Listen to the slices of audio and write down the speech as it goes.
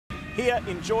here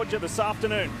in Georgia this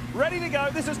afternoon. Ready to go.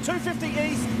 This is 250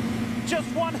 East. Just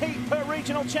one heat per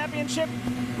regional championship.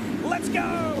 Let's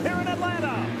go here in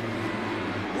Atlanta.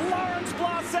 Lawrence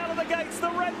blasts out of the gates. The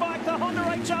red bike, the Honda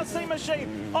HRC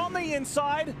machine on the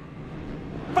inside.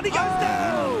 But he goes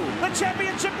down. The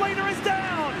championship leader is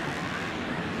down.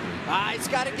 He's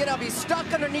got to get up. He's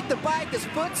stuck underneath the bike. His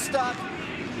foot's stuck.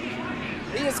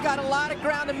 He has got a lot of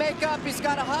ground to make up. He's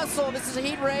got to hustle. This is a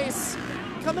heat race.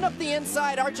 Coming up the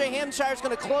inside, RJ Hampshire is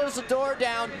going to close the door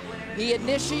down. He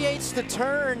initiates the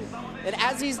turn, and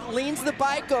as he leans the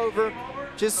bike over,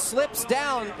 just slips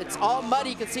down. It's all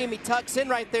muddy. You can see him. He tucks in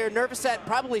right there. Nervous,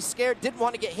 probably scared. Didn't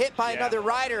want to get hit by another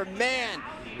rider. Man,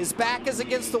 his back is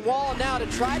against the wall now to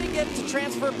try to get to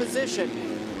transfer position.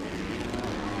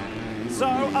 So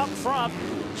up front,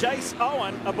 Jace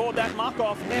Owen aboard that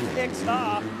Markov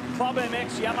FXR. Club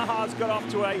MX Yamaha's got off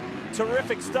to a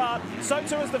terrific start. So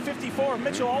too is the 54 of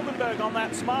Mitchell Oldenburg on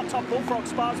that Smart Top Bullfrog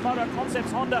Spars Moto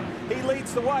Concepts Honda. He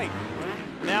leads the way.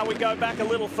 Now we go back a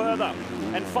little further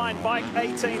and find bike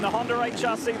 18, the Honda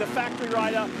HRC, the factory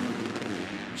rider,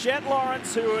 Jet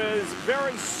Lawrence, who has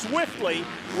very swiftly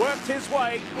worked his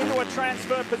way into a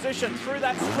transfer position through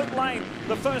that split lane,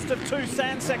 the first of two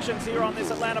sand sections here on this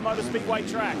Atlanta Motor Speedway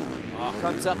track.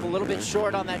 Comes up a little bit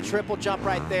short on that triple jump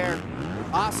right there.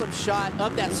 Awesome shot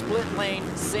of that split lane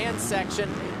sand section.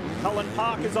 Cullen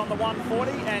Park is on the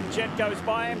 140, and Jet goes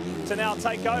by him to now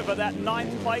take over that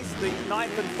 9th place, the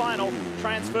 9th and final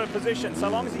transfer position. So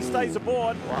long as he stays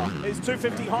aboard his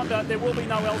 250 Honda, there will be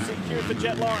no LCQ for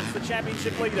Jet Lawrence, the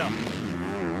championship leader.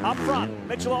 Up front,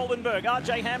 Mitchell Oldenburg,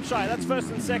 RJ Hampshire, that's first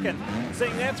and second.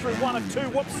 Seeing there through one of two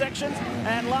whoop sections,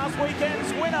 and last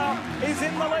weekend's winner is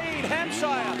in the lead,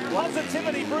 Hampshire.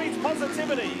 Positivity breeds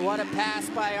positivity. What a pass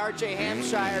by RJ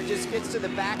Hampshire, just gets to the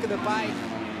back of the bike,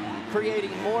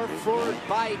 creating more forward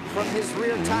bite from his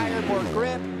rear tire, more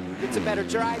grip, gets a better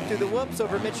drive through the whoops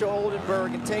over Mitchell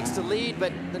Oldenburg and takes the lead,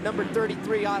 but the number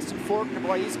 33, Austin Faulkner,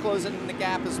 boy, he's closing the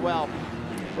gap as well.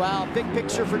 Well, big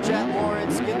picture for Jet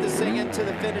Lawrence, get this thing into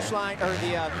the finish line, or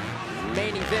the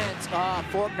main event.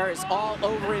 Faulkner is all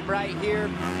over him right here.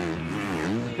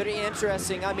 Very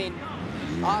interesting. I mean,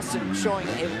 Austin showing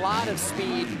a lot of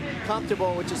speed,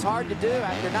 comfortable, which is hard to do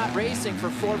after not racing for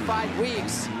 4 or 5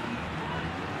 weeks.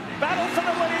 Battle for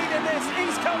the lead in this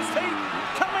East Coast heat,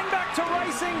 coming back to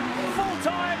racing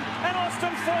full-time, and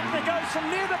Austin Faulkner goes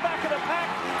from near the back of the pack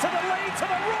to the lead, to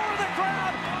the roar of the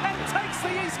crowd, and takes the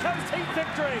East Coast heat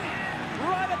victory.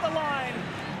 Right at the line.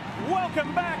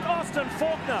 Welcome back, Austin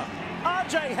Faulkner,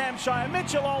 RJ Hampshire,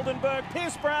 Mitchell Oldenburg,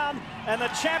 Pierce Brown, and the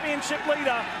championship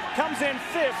leader comes in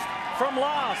 5th from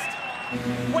last.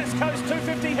 West Coast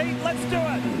 250 heat, let's do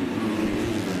it.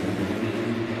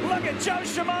 Look at Joe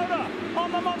Shimoda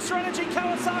on the Monster Energy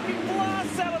Kawasaki,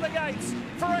 blasts out of the gates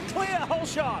for a clear hole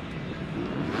shot.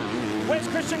 Where's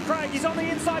Christian Craig? He's on the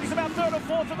inside. He's about 3rd or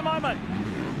 4th at the moment.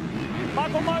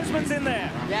 Michael Mosman's in there.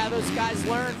 Yeah, those guys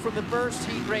learned from the first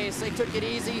heat race. They took it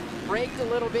easy, braked a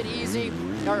little bit easy,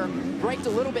 or braked a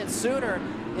little bit sooner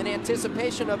in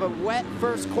anticipation of a wet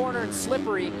first corner and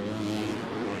slippery.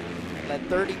 That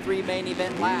 33 main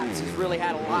event laps. He's really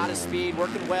had a lot of speed,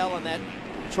 working well on that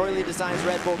Troy Lee Designs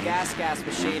Red Bull gas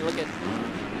machine. Look at.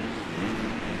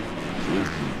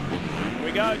 Here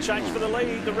we go, change for the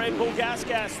lead, the Red Bull gas,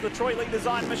 the Troy Lee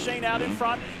Design machine out in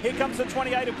front. Here comes the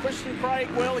 28 of Christian Craig.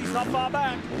 Well, he's not far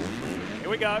back. Here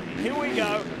we go, here we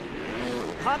go.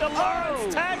 Hunter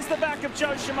Lawrence tags the back of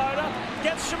Joe Shimoda,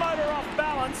 gets Shimoda off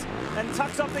balance, and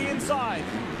tucks up the inside.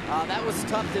 That was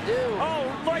tough to do.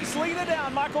 Oh, race leader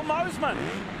down, Michael Mosman.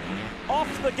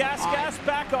 Off the gas,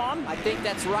 back on. I think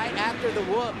that's right after the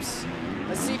whoops.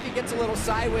 Let's see if he gets a little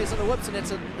sideways on the whoops, and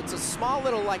it's a small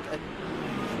little, like a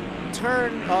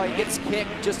turn. Oh, he gets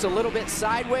kicked just a little bit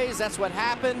sideways. That's what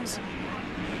happens.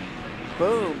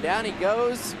 Boom, down he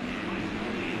goes.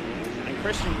 And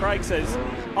Christian Craig says,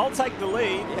 I'll take the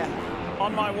lead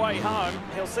on my way home.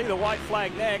 He'll see the white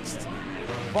flag next.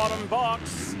 Bottom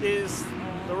box is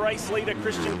the race leader,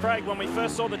 Christian Craig. When we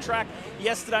first saw the track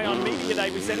yesterday on Media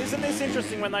Day, we said, isn't this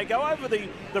interesting? When they go over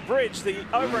the bridge, the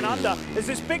over and under, there's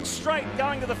this big straight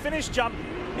going to the finish jump.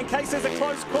 In case there's a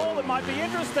close call, it might be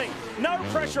interesting. No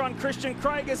pressure on Christian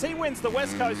Craig as he wins the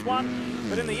West Coast one.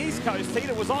 But in the East Coast heat,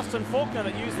 it was Austin Faulkner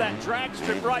that used that drag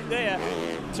strip right there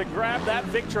to grab that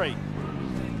victory.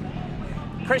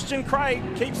 Christian Craig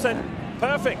keeps it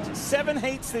perfect. 7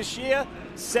 heats this year,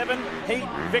 7 heat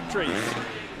victories.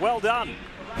 Well done.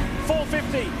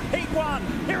 450, heat 1,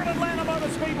 here at Atlanta Motor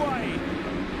Speedway.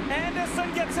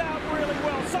 Anderson gets out really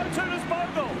well, so too does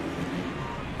Bogle.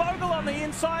 Bogle on the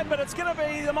inside, but it's going to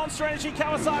be the Monster Energy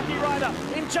Kawasaki rider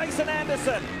in Jason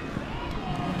Anderson.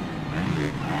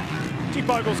 Richie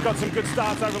Bogle's got some good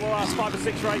starts over the last 5 or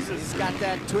 6 races. He's got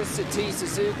that Twisted Tea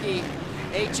Suzuki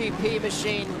HEP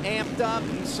machine amped up.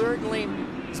 Certainly,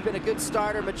 he's been a good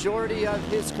starter majority of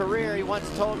his career. He once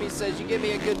told me, he says, you give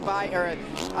me a good bike, or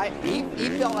he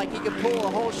felt like he could pull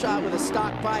a whole shot with a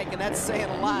stock bike, and that's saying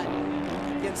a lot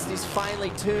against these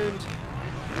finely tuned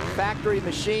factory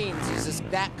machines. He's just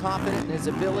that confident in his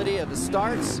ability of the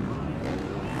starts.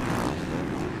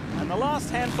 And the last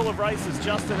handful of races,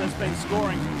 Justin has been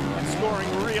scoring, and scoring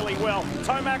really well.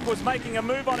 Tomac was making a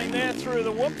move on him there through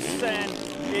the whoops and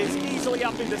is easily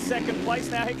up into 2nd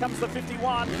place. Now here comes the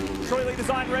 51. Truly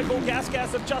designed Red Bull gas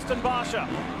of Justin Barsha,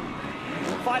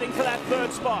 fighting for that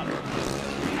 3rd spot.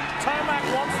 Tomac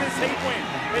wants this heat win.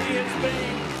 He has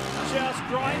been just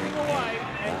grinding away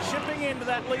and chipping into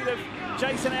that lead of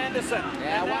Jason Anderson.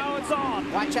 Yeah, and now it's on.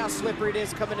 Watch how slippery it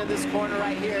is coming to this corner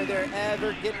right here.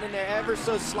 They're getting in there ever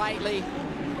so slightly,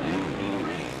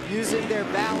 using their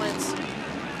balance,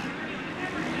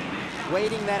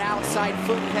 waiting that outside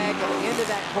foot peg into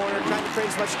that corner, trying to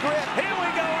create as much grip. Here we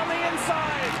go on the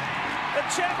inside. The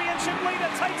championship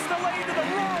leader takes the lead to the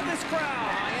roar of this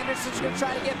crowd. Anderson's going to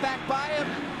try to get back by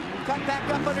him. Cut back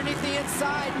up underneath the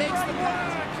inside, makes the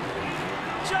pass.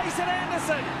 Jason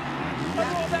Anderson,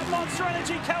 aboard that Monster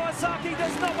Energy Kawasaki,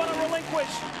 does not want to relinquish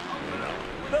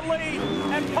the lead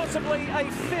and possibly a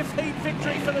 5th heat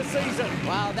victory for the season.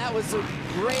 Wow, that was a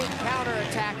great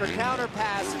counter-attack or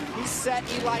counter-pass. He set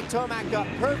Eli Tomac up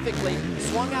perfectly,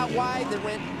 swung out wide, then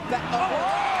went back.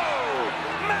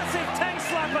 Oh! Massive tank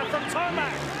slapper from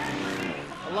Tomac.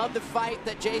 I love the fight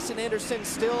that Jason Anderson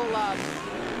still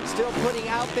putting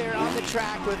out there on the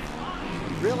track with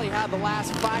really how the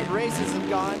last 5 races have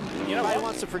gone. You know, Nobody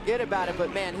wants to forget about it,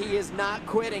 but man, he is not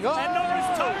quitting. Oh! And nor is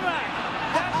Tomac.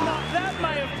 That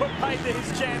may have put paid to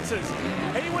his chances.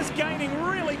 He was gaining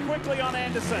really quickly on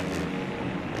Anderson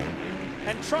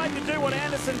and tried to do what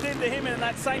Anderson did to him in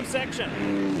that same section.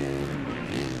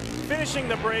 Finishing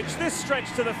the bridge, this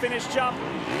stretch to the finish jump.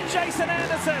 Jason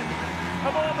Anderson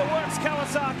aboard the Works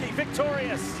Kawasaki,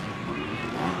 victorious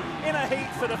in a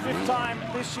heat for the 5th time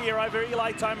this year over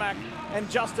Eli Tomac, and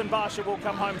Justin Barsha will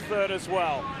come home 3rd as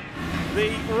well. The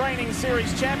reigning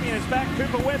series champion is back.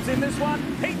 Cooper Webb's in this one.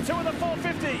 Heat 2 of the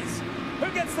 450s.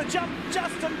 Who gets the jump?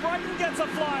 Justin Brayton gets a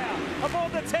flyer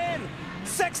aboard the 10.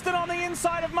 Sexton on the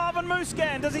inside of Marvin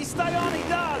Muscan. Does he stay on? He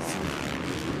does.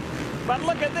 But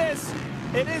look at this.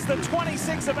 It is the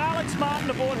 26 of Alex Martin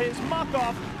aboard his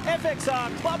muck-off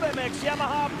FXR Club MX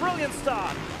Yamaha. Brilliant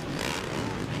start.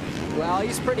 Well,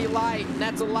 he's pretty light, and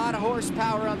that's a lot of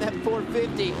horsepower on that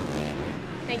 450.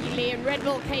 Thank you, Lee. And Red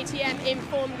Bull KTM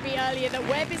informed me earlier that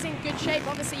Webb is in good shape.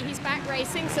 Obviously, he's back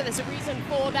racing, so there's a reason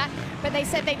for that. But they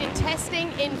said they did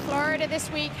testing in Florida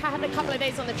this week, had a couple of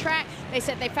days on the track. They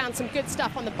said they found some good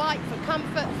stuff on the bike for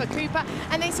comfort, for Cooper.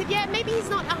 And they said, yeah, maybe he's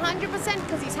not 100%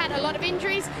 because he's had a lot of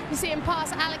injuries. You see him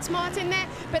pass Alex Martin there.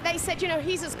 But they said, you know,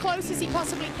 he's as close as he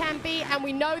possibly can be. And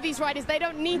we know these riders, they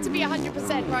don't need to be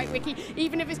 100%, right, Ricky?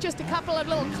 Even if it's just a couple of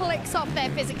little clicks off there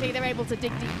physically, they're able to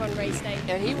dig deep on race day.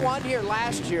 And he won here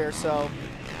last year, so.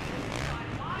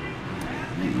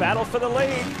 Battle for the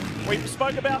lead. We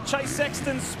spoke about Chase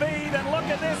Sexton's speed, and look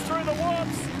at this through the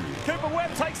woods. Cooper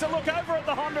Webb takes a look over at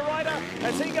the Honda rider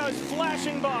as he goes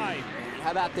flashing by. How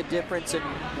about the difference in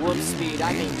whoop speed?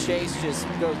 I mean, Chase just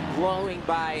goes blowing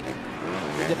by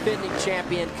the defending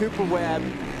champion, Cooper Webb.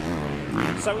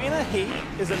 So in a heat,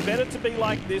 is it better to be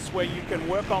like this where you can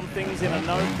work on things in a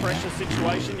no-pressure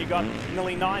situation? You got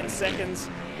nearly 9 seconds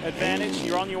advantage.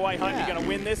 You're on your way home. You're going to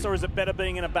win this, or is it better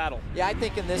being in a battle? Yeah, I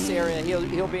think in this area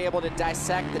he'll be able to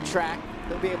dissect the track.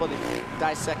 He'll be able to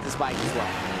dissect his bike as well.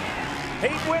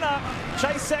 Heat winner,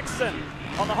 Chase Sexton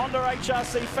on the Honda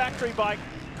HRC factory bike.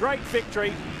 Great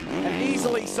victory, and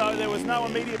easily so. There was no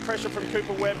immediate pressure from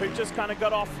Cooper Webb, who just kind of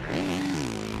got off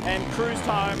and cruised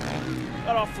home.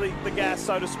 Got off the gas,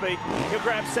 so to speak. He'll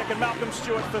grab 2nd, Malcolm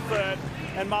Stewart for 3rd,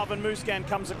 and Marvin Muscan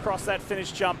comes across that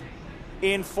finish jump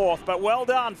in 4th. But well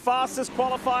done, fastest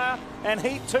qualifier and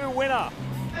Heat 2 winner.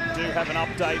 We do have an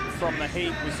update from the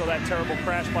heat. We saw that terrible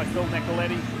crash by Phil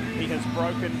Nicoletti. He has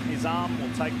broken his arm,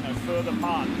 will take no further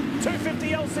part. 250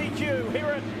 LCQ here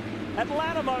at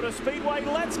Atlanta Motor Speedway.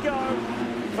 Let's go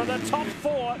for the top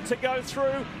 4 to go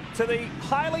through to the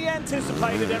highly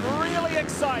anticipated and really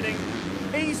exciting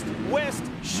East-West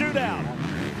shootout.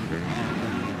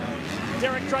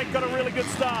 Derek Drake got a really good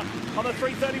start on the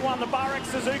 331, the Bar-X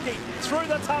Suzuki, through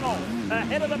the tunnel,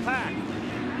 ahead of the pack.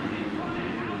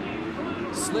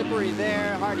 Slippery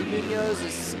there. Hardy Munoz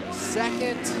is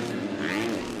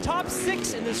 2nd. Top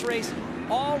 6 in this race,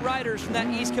 all riders from that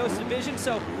East Coast division,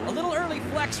 so a little early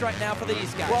flex right now for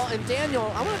these guys. Well, and Daniel,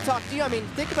 I want to talk to you. I mean,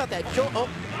 think about that.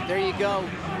 there you go.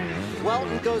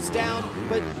 Welton goes down,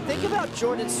 but think about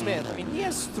Jordan Smith. I mean, he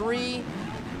has 3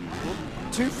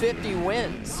 250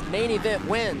 wins, main event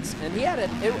wins, and he had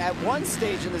at one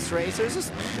stage in this race, there's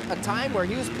just a time where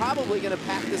he was probably going to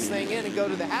pack this thing in and go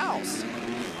to the house.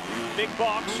 Big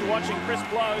box, you're watching Chris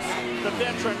Blows, the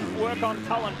veteran, work on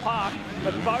Cullen Park,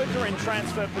 but both are in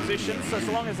transfer position, so as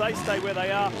long as they stay where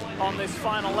they are on this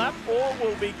final lap, all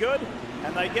will be good,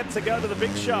 and they get to go to the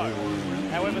big show.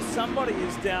 However, somebody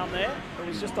is down there. It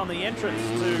was just on the entrance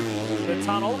to the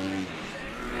tunnel.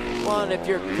 Well, and if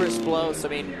you're Chris Blows, I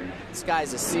mean, this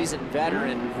guy's a seasoned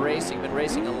veteran of racing, been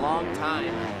racing a long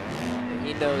time.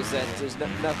 He knows that there's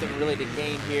nothing really to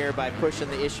gain here by pushing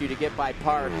the issue to get by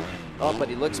Park. Oh, but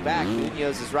he looks back.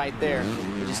 Munoz is right there.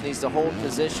 He just needs to hold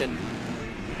position.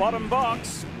 Bottom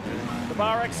box, the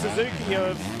Bar-X Suzuki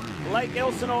of Lake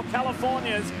Elsinore,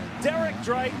 California's Derek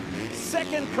Drake,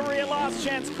 second career last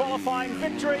chance qualifying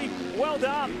victory. Well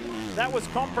done. That was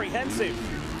comprehensive.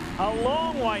 A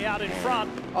long way out in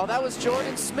front. Oh, that was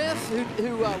Jordan Smith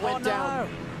who went down.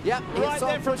 Yep, right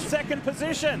there from second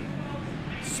position.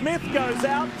 Smith goes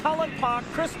out, Cullen Park,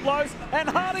 Chris Blows, and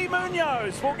Hardy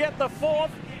Munoz will get the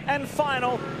 4th and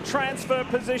final transfer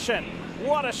position.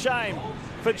 What a shame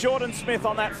for Jordan Smith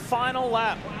on that final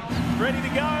lap. Ready to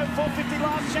go, 450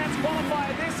 last chance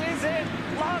qualifier. This is it.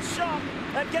 Last shot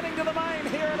at getting to the main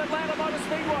here at Atlanta Motor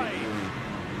Speedway.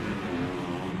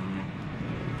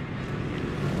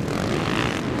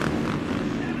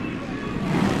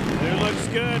 Looks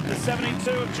good. The 72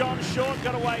 of John Short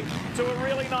got away to a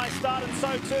really nice start, and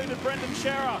so too did Brendan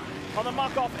Scherer on the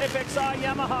muck-off FXR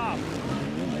Yamaha.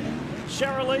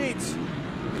 Scherer leads.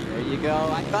 There you go.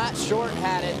 I thought Short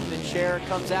had it, and then Scherer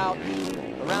comes out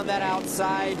around that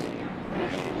outside.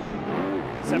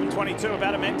 722 of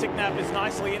Adam Enticknap is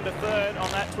nicely into 3rd on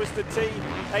that Twisted T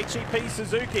HEP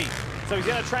Suzuki. So he's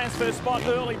in a transfer spot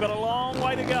early, but a long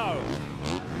way to go.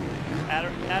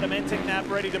 Adam Enticknap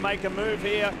ready to make a move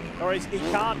here, or he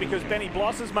can't because Benny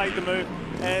Bloss has made the move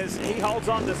as he holds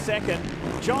on to 2nd.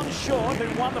 John Short, who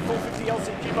won the 450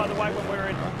 LCQ, by the way, when we were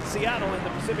in Seattle in the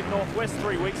Pacific Northwest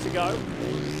 3 weeks ago,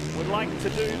 would like to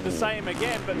do the same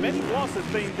again, but Benny Bloss has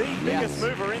been the biggest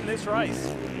mover in this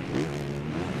race.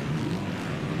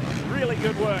 Really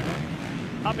good work.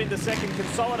 Up into 2nd,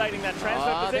 consolidating that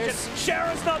transfer position.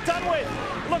 Scherer's not done with.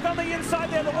 Look on the inside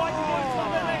there, the white and blue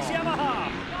Club MX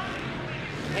Yamaha.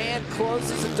 And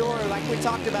closes the door, like we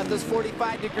talked about, those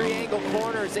 45-degree angle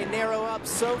corners. They narrow up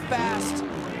so fast.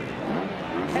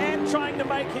 Hand trying to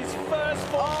make his first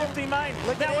 450 main.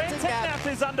 Now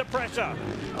Enticknap is under pressure.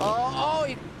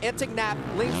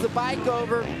 Enticknap leans the bike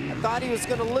over. I thought he was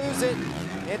going to lose it.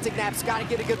 Enticknap's got to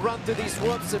get a good run through these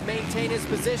whoops and maintain his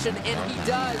position, and he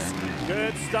does.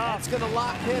 Good stuff. That's going to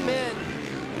lock him in.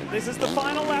 This is the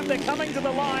final lap. They're coming to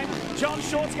the line. John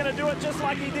Short's going to do it just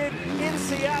like he did in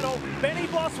Seattle. Benny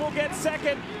Bloss will get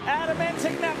 2nd. Adam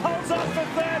Enticknap holds on for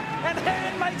 3rd. And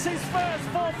Hand makes his first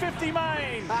 450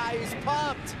 main. He's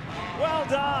pumped. Well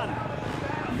done.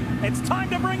 It's time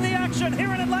to bring the action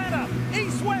here in Atlanta.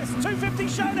 East-West 250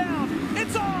 showdown.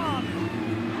 It's on.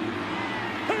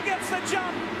 Who gets the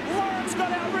jump? Lawrence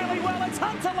got out really well. It's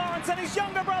Hunter Lawrence and his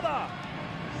younger brother.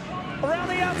 Around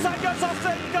the outside goes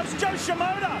Joe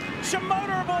Shimoda.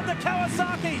 Shimoda aboard the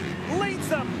Kawasaki leads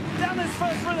them down this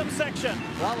first rhythm section.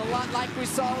 Well, a lot like we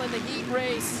saw in the heat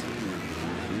race.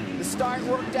 The start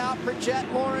worked out for Jet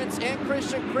Lawrence and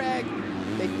Christian Craig.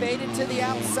 They faded to the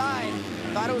outside.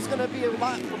 Thought it was going to be a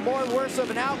lot more worse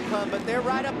of an outcome, but they're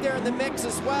right up there in the mix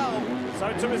as well. So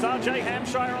too is RJ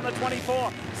Hampshire on the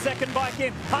 24. 2nd bike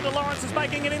in. Hunter Lawrence is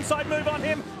making an inside move on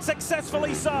him,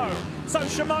 successfully so. So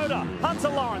Shimoda, Hunter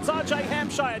Lawrence, RJ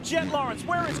Hampshire, Jet Lawrence.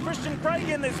 Where is Christian Craig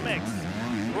in this mix?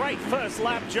 Great first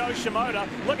lap, Joe Shimoda.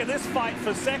 Look at this fight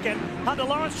for 2nd. Hunter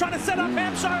Lawrence trying to set up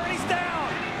Hampshire, and he's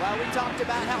down. Well, we talked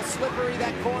about how slippery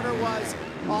that corner was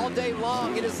all day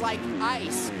long. It is like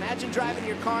ice. Imagine driving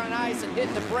your car on ice and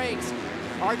hitting the brakes.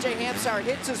 RJ Hampshire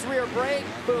hits his rear brake,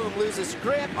 boom, loses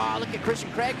grip. Oh, look at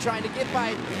Christian Craig trying to get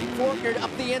by Faulkner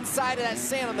up the inside of that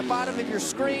sand on the bottom of your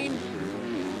screen.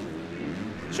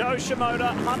 Joe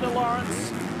Shimoda, Hunter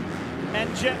Lawrence,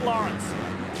 and Jet Lawrence.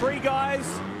 3 guys.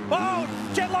 Oh,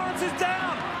 Jet Lawrence is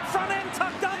down. Front end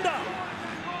tucked under.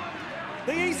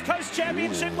 The East Coast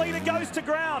Championship leader goes to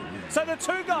ground. So the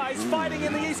 2 guys fighting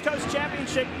in the East Coast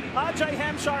Championship, RJ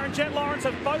Hampshire and Jet Lawrence,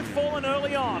 have both fallen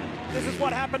early on. This is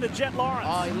what happened to Jet Lawrence.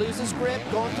 Oh, he loses grip,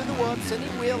 going through the whoops, and he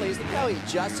wheelies. Look how he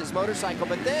adjusts his motorcycle.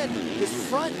 But then his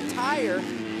front tire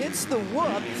hits the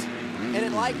whoops, and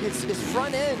it like his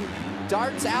front end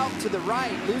darts out to the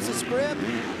right, loses grip,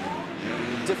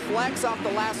 deflects off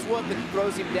the last whoop, and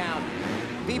throws him down.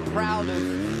 Be proud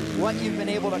of what you've been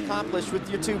able to accomplish with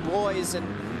your two boys and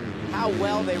how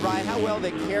well they ride, how well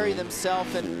they carry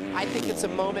themselves, and I think it's a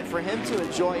moment for him to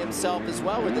enjoy himself as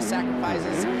well with the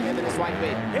sacrifices him and his wife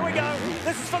made. Here we go.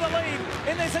 This is for the lead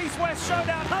in this East-West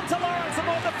showdown. Hunter Lawrence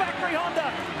aboard the factory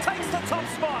Honda takes the top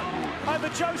spot over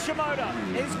Joe Shimoda,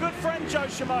 his good friend Joe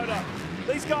Shimoda.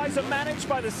 These guys are managed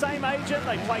by the same agent.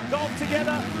 They play golf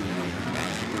together.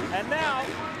 And now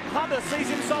Hunter sees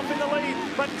himself in the lead,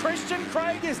 but Christian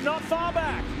Craig is not far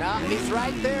back. No, he's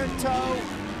right there in tow.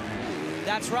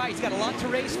 That's right. He's got a lot to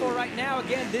race for right now.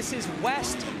 Again, this is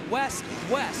west, west,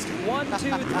 west. 1, 2,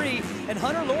 3. And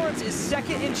Hunter Lawrence is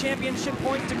second in championship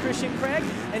points to Christian Craig.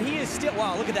 And he is still,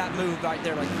 wow, look at that move right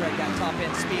there, like Craig got top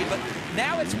end speed. But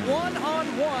now it's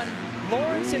one-on-one.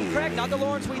 Lawrence and Craig, not the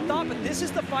Lawrence we thought, but this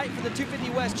is the fight for the 250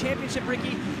 West Championship,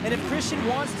 Ricky. And if Christian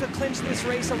wants to clinch this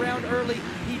race around early,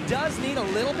 he does need a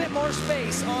little bit more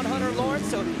space on Hunter Lawrence.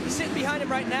 So he's sitting behind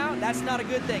him right now. That's not a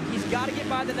good thing. He's got to get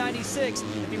by the 96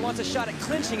 if he wants a shot at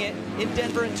clinching it in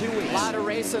Denver in 2 weeks. A lot of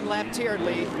racing left here,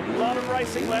 Lee. A lot of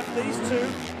racing left. These two,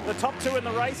 the top two in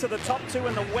the race, are the top two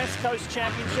in the West Coast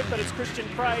Championship. But it's Christian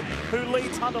Craig who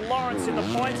leads Hunter Lawrence in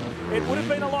the points. It would have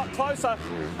been a lot closer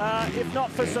if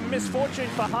not for some misfortune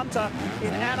for Hunter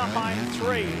in Anaheim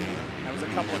 3. That was a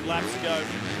couple of laps ago.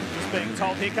 Just being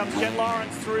told, here comes Jet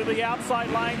Lawrence through the outside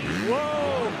lane.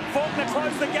 Whoa! Faulkner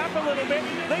closed the gap a little bit.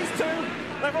 These two,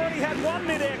 they've already had one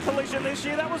mid-air collision this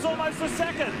year. That was almost the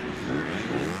second.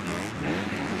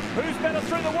 Who's better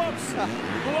through the whoops?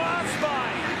 Blast by.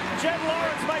 Jet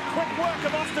Lawrence made quick work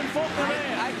of Austin Faulkner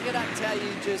there. I cannot tell you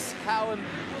just how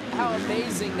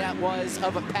amazing that was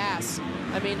of a pass.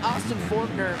 I mean, Austin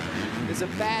Faulkner is a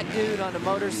bad dude on a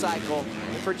motorcycle.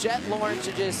 For Jet Lawrence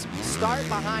to just start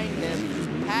behind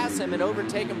him, pass him, and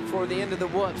overtake him before the end of the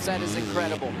whoops, that is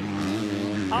incredible.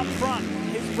 Up front,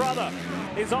 his brother,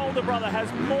 his older brother,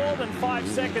 has more than 5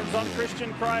 seconds on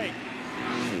Christian Craig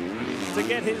to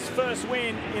get his first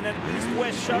win in an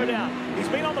East-West showdown. He's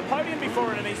been on the podium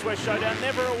before in an East-West showdown,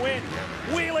 never a win.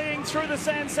 Wheeling through the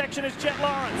sand section is Jet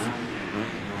Lawrence.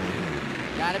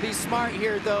 Gotta be smart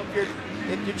here, though, if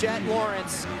you're Jet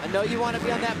Lawrence. I know you want to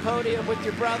be on that podium with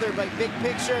your brother, but big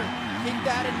picture, keep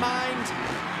that in mind.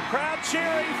 Crowd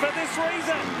cheering for this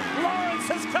reason. Lawrence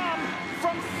has come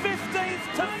from 15th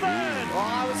to 3rd.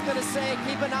 Well, I was going to say,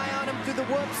 keep an eye on him through the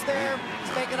whoops there.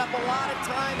 He's taking up a lot of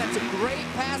time. That's a great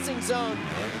passing zone.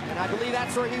 And I believe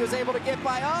that's where he was able to get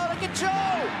by. Oh, look at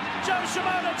Joe! Joe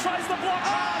Shimoda tries the block.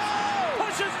 Oh!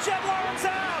 Pushes Jet Lawrence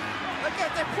out. Look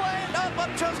at they're playing up.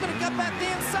 Joe's going to get back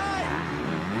the inside.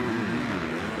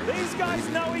 These guys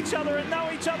know each other and know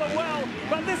each other well,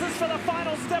 but this is for the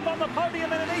final step on the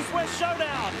podium in an East-West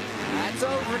showdown. That's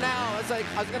over now. I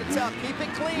was going to tell, keep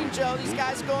it clean, Joe. These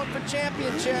guys going for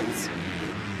championships.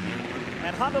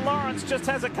 And Hunter Lawrence just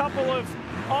has a couple of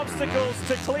obstacles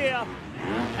to clear,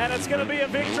 and it's going to be a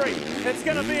victory. It's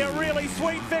going to be a really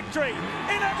sweet victory.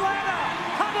 In Atlanta,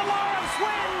 Hunter Lawrence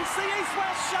wins the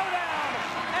East-West showdown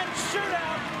and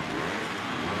shootout.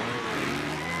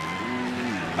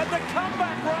 But the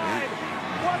comeback ride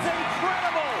was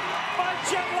incredible by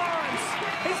Jet Lawrence.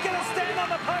 He's going to stand on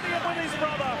the podium with his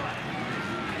brother,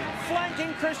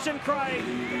 flanking Christian Craig.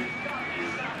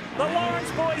 The Lawrence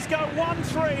boys go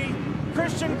 1-3.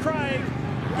 Christian Craig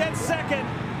gets second,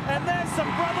 and there's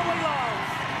some brotherly love.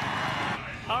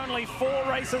 Only 4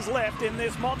 races left in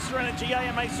this Monster Energy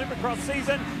AMA Supercross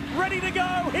season. Ready to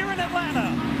go here in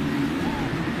Atlanta.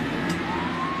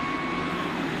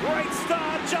 Great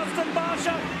start, Justin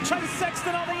Barsha. Chase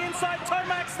Sexton on the inside,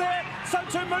 Tomax there, so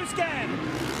too Muscan.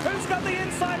 Who's got the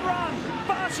inside run?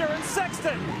 Barsha and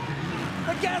Sexton.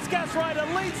 The Gas rider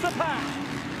leads the pack.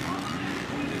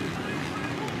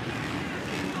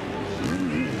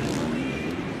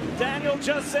 Daniel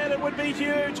just said it would be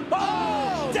huge.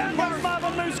 Oh! Daniel's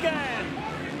Marvin Muscan.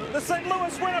 The St.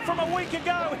 Louis winner from a week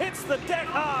ago hits the deck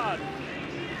hard.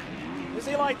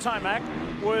 Eli Tomac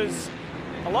was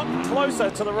a lot closer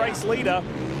to the race leader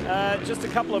just a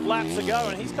couple of laps ago,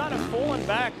 and he's kind of fallen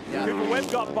back. Yeah. Cooper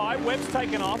Webb got by, Webb's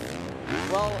taken off.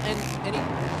 Well, and he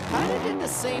kind of did the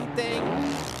same thing.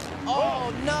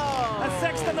 Oh, no! And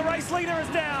Sexton, the race leader, is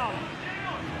down.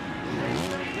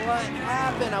 What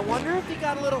happened? I wonder if he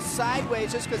got a little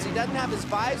sideways just because he doesn't have his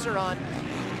visor on.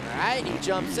 All right, he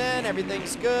jumps in,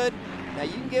 everything's good. Now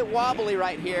you can get wobbly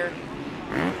right here.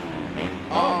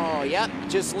 Oh, yep,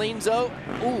 just leans over.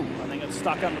 Ooh. I think it's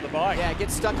stuck under the bike. Yeah, it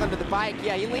gets stuck under the bike.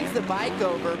 Yeah, he leans the bike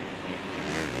over.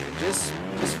 Just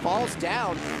falls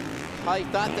down. Probably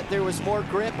thought that there was more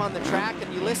grip on the track,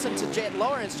 and you listen to Jet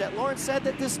Lawrence. Jet Lawrence said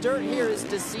that this dirt here is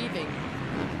deceiving.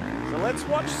 So let's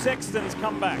watch Sexton's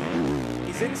comeback.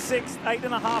 He's in 6th,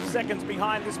 8.5 seconds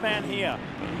behind this man here.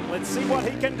 Let's see what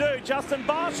he can do. Justin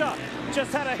Barsha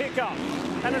just had a hiccup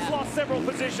and has lost several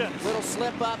positions. Little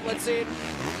slip up. Let's see.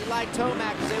 Eli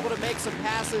Tomac was able to make some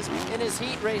passes in his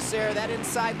heat race there. That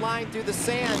inside line through the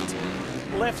sand.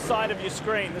 Left side of your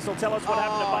screen. This will tell us what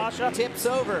happened to Barsha. Tips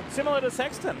over. Similar to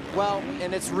Sexton. Well,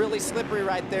 and it's really slippery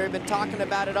right there. We've been talking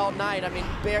about it all night. I mean,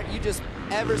 you just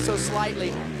ever so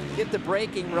slightly get the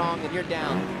braking wrong and you're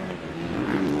down.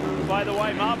 By the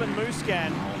way, Marvin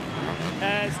Muscan,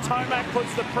 as Tomac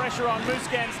puts the pressure on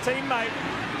Muscan's teammate,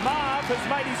 Marv has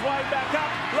made his way back up.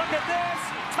 Look at this.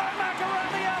 Tomac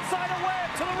around the outside of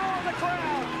Webb to the roar of the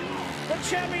crowd. The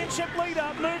championship leader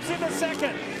moves into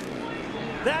second.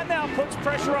 That now puts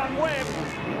pressure on Webb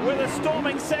with a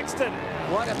storming Sexton.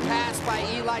 What a pass by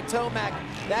Eli Tomac.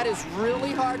 That is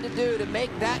really hard to do, to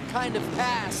make that kind of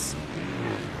pass.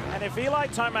 And if Eli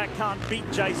Tomac can't beat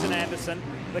Jason Anderson,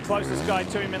 the closest guy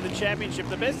to him in the championship,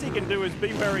 the best he can do is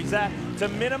be where he's at to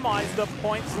minimize the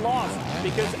points lost.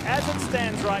 Because as it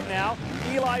stands right now,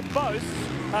 Eli boasts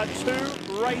a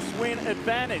 2-race win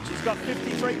advantage. He's got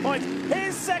 53 points.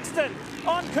 Here's Sexton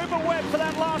on Cooper Webb for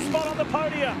that last spot on the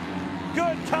podium.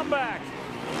 Good comeback.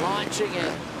 Launching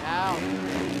it out.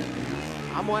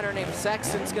 I'm wondering if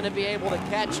Sexton's going to be able to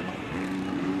catch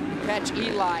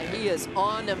Eli. He is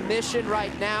on a mission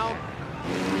right now.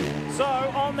 So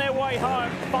on their way home,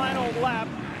 final lap,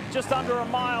 just under a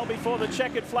mile before the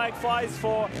checkered flag flies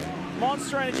for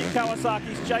Monster Energy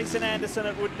Kawasaki's Jason Anderson.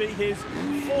 It would be his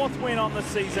 4th win on the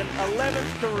season,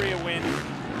 11th career win.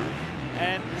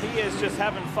 And he is just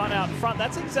having fun out front.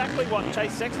 That's exactly what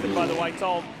Chase Sexton, by the way,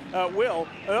 told Will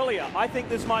earlier. I think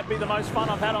this might be the most fun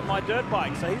I've had on my dirt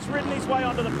bike. So he's ridden his way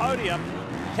onto the podium.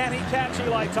 Can he catch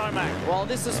Eli Tomac? Well,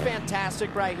 this is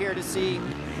fantastic right here to see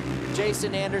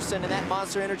Jason Anderson and that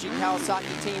Monster Energy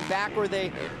Kawasaki team back where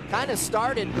they kind of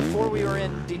started before we were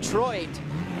in Detroit.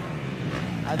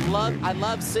 I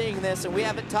love seeing this, and we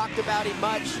haven't talked about him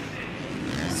much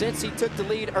since he took the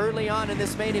lead early on in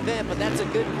this main event, but that's a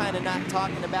good kind of not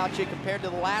talking about you compared to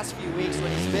the last few weeks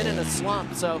when he's been in a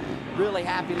slump. So really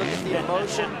happy. Look at the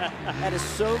emotion. That is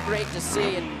so great to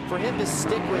see, and for him to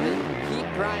stick with it,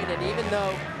 keep grinding, even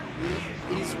though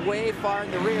he's way far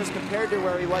in the rears compared to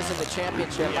where he was in the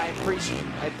championship. I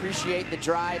appreciate the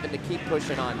drive and to keep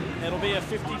pushing on. It'll be a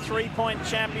 53-point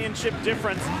championship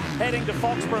difference heading to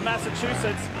Foxborough,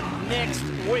 Massachusetts next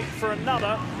week for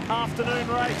another afternoon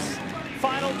race.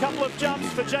 Final couple of jumps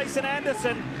for Jason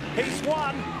Anderson. He's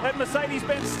won at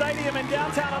Mercedes-Benz Stadium in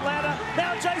downtown Atlanta.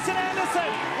 Now Jason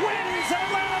Anderson wins at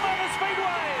Atlanta Motor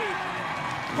Speedway.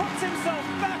 Puts himself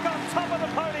back on top of the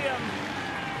podium.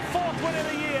 4th win of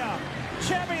the year.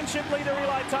 Championship leader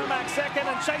Eli Tomac 2nd,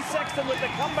 and Chase Sexton with the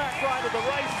comeback ride of the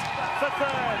race for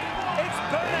 3rd. It's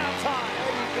burnout time.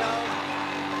 There you go.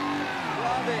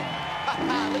 Love it.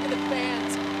 Look at the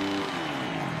fans.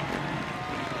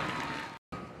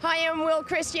 Hi, I'm Will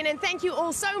Christian, and thank you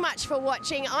all so much for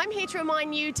watching. I'm here to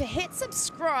remind you to hit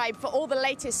subscribe for all the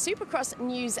latest Supercross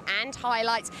news and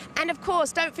highlights. And of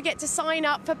course, don't forget to sign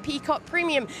up for Peacock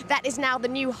Premium. That is now the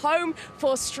new home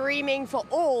for streaming for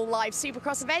all live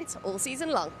Supercross events all season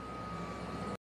long.